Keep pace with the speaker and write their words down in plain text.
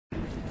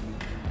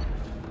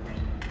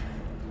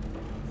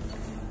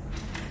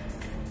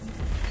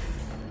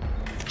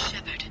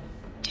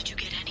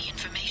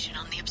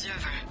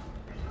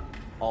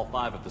All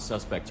 5 of the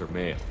suspects are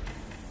male.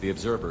 The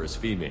observer is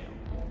female.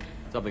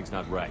 Something's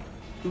not right.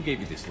 Who gave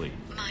you this lead?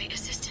 My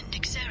assistant,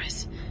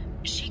 Nixeris.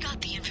 She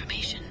got the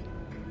information.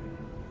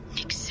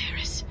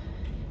 Nixeris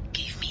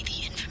gave me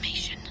the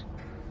information.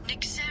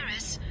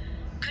 Nixeris,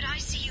 could I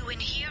see you in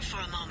here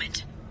for a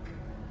moment?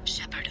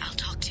 Shepard, I'll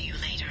talk to you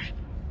later.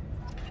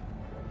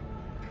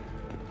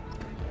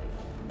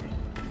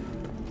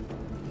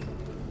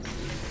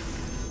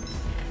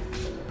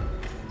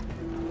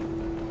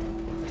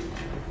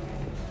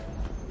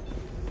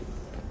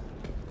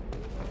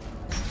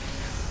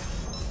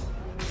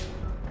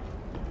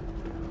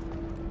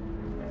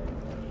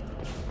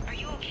 Are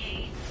you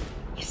okay?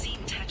 You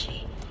seem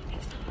touchy.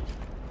 It's not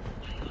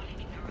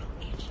biotic neural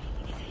itching,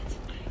 is it?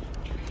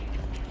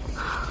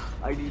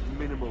 I need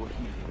minimal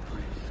heating,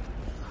 Chris.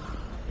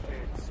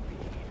 And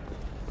speed.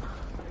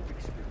 I've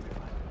experienced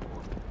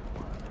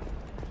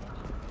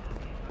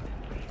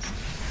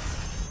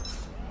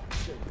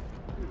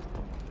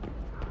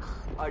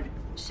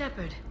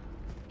Shepard,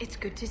 it's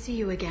good to see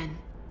you again.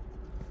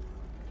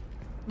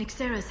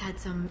 Nixeris had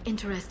some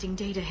interesting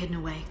data hidden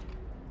away.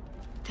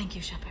 Thank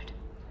you, Shepard.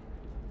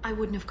 I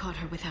wouldn't have caught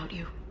her without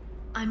you.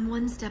 I'm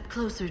one step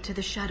closer to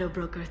the Shadow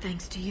Broker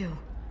thanks to you.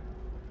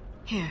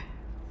 Here.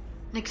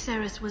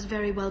 Nixeris was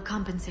very well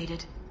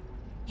compensated.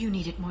 You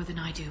need it more than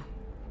I do.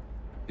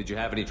 Did you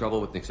have any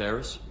trouble with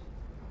Nixeris?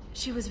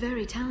 She was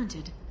very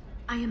talented.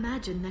 I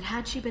imagine that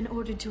had she been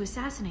ordered to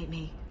assassinate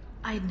me,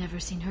 I had never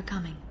seen her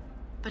coming.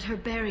 But her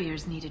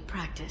barriers needed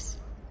practice.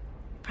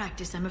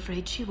 Practice I'm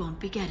afraid she won't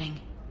be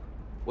getting.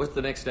 What's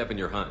the next step in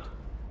your hunt?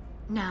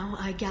 Now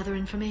I gather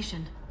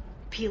information,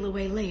 peel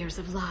away layers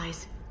of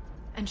lies,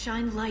 and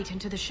shine light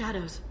into the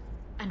shadows.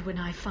 And when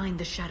I find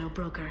the Shadow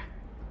Broker,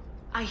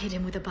 I hit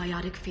him with a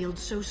biotic field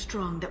so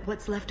strong that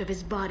what's left of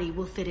his body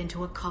will fit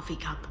into a coffee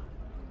cup.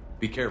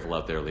 Be careful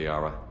out there,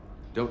 Liara.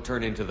 Don't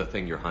turn into the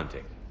thing you're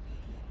hunting.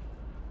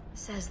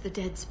 Says the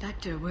dead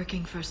Spectre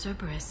working for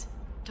Cerberus.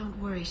 Don't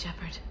worry,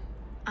 Shepard.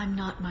 I'm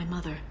not my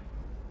mother.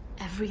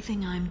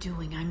 Everything I'm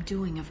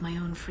doing of my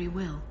own free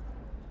will.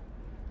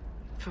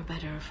 For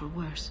better or for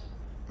worse.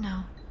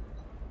 Now,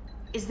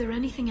 is there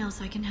anything else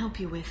I can help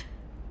you with?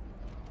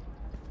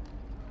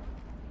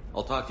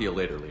 I'll talk to you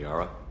later,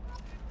 Liara.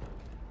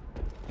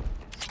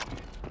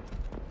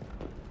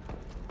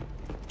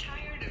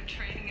 Tired of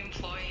training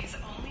employees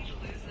only to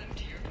lose them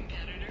to your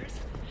competitors?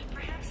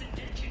 Perhaps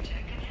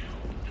Inventutech can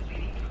help. The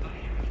leading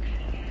provider of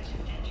cutting-edge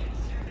indentured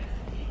service.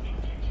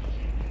 Inventutech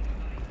can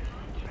provide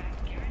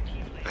contract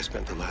guaranteed. I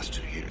spent the last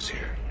 2 years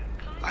here.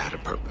 I had a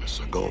purpose,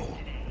 a goal.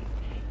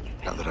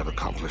 Now that I've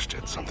accomplished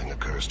it, something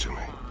occurs to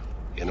me.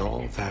 In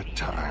all that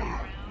time,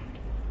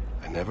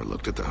 I never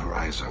looked at the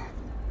horizon.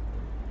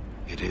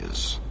 It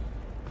is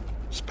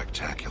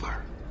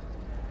spectacular.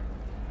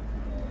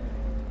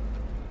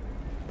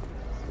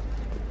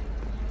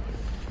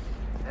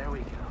 There we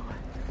go.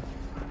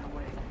 Run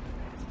away.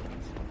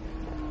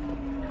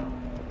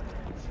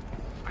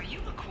 Are you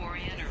a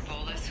Quarian or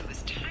Volus who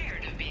is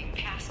tired of being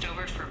passed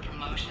over for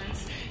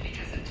promotions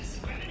because of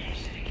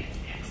discrimination against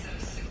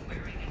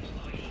exosuit-wearing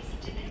employees?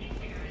 Genetic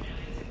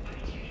paradigms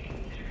invite you to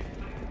consider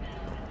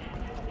environmental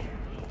and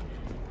therapy.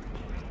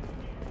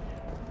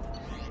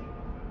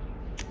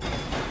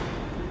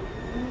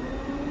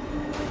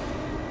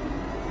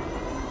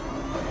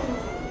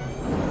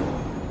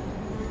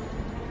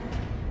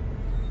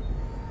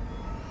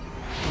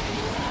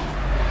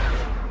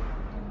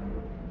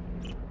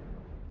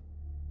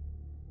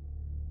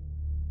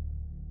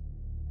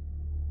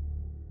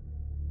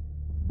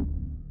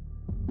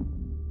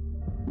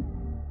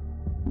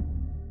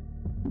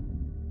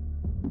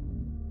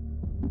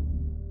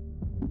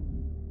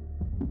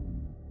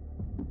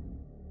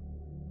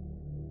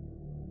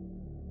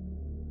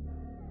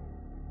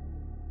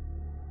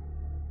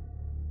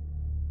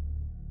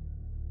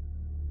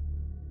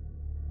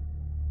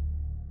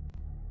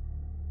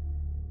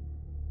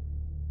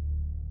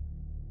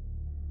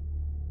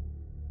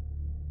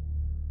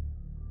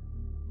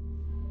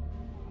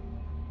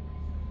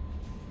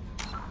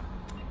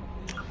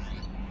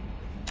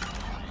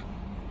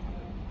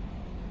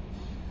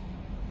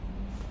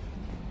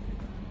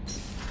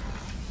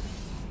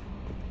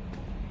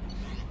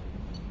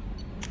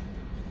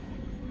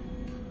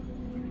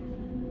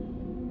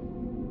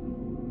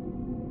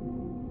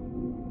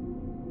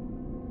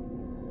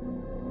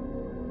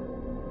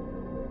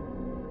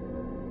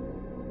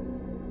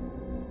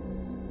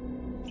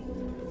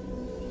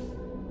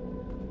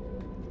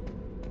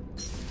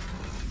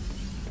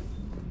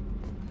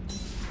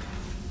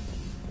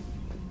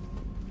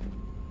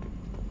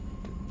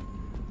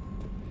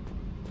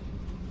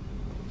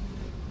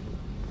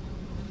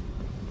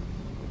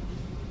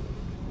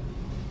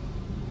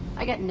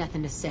 I got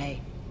nothing to say.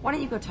 Why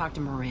don't you go talk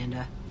to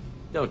Miranda?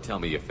 Don't tell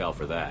me you fell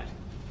for that.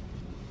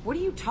 What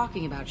are you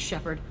talking about,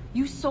 Shepard?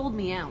 You sold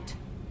me out.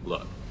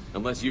 Look,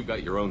 unless you've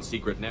got your own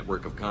secret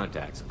network of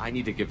contacts, I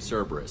need to give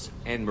Cerberus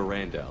and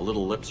Miranda a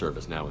little lip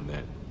service now and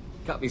then.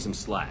 Cut me some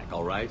slack,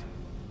 all right?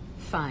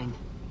 Fine.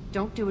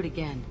 Don't do it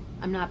again.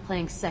 I'm not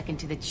playing second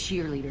to the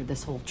cheerleader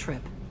this whole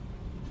trip.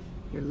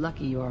 You're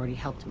lucky you already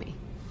helped me.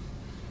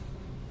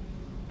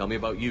 Tell me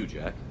about you,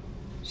 Jack.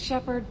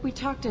 Shepard, we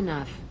talked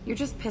enough. You're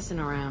just pissing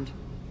around.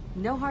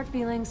 No hard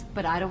feelings,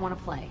 but I don't want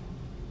to play.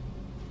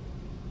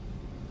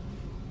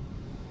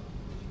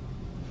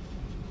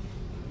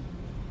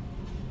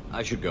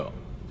 I should go.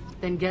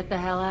 Then get the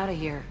hell out of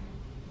here.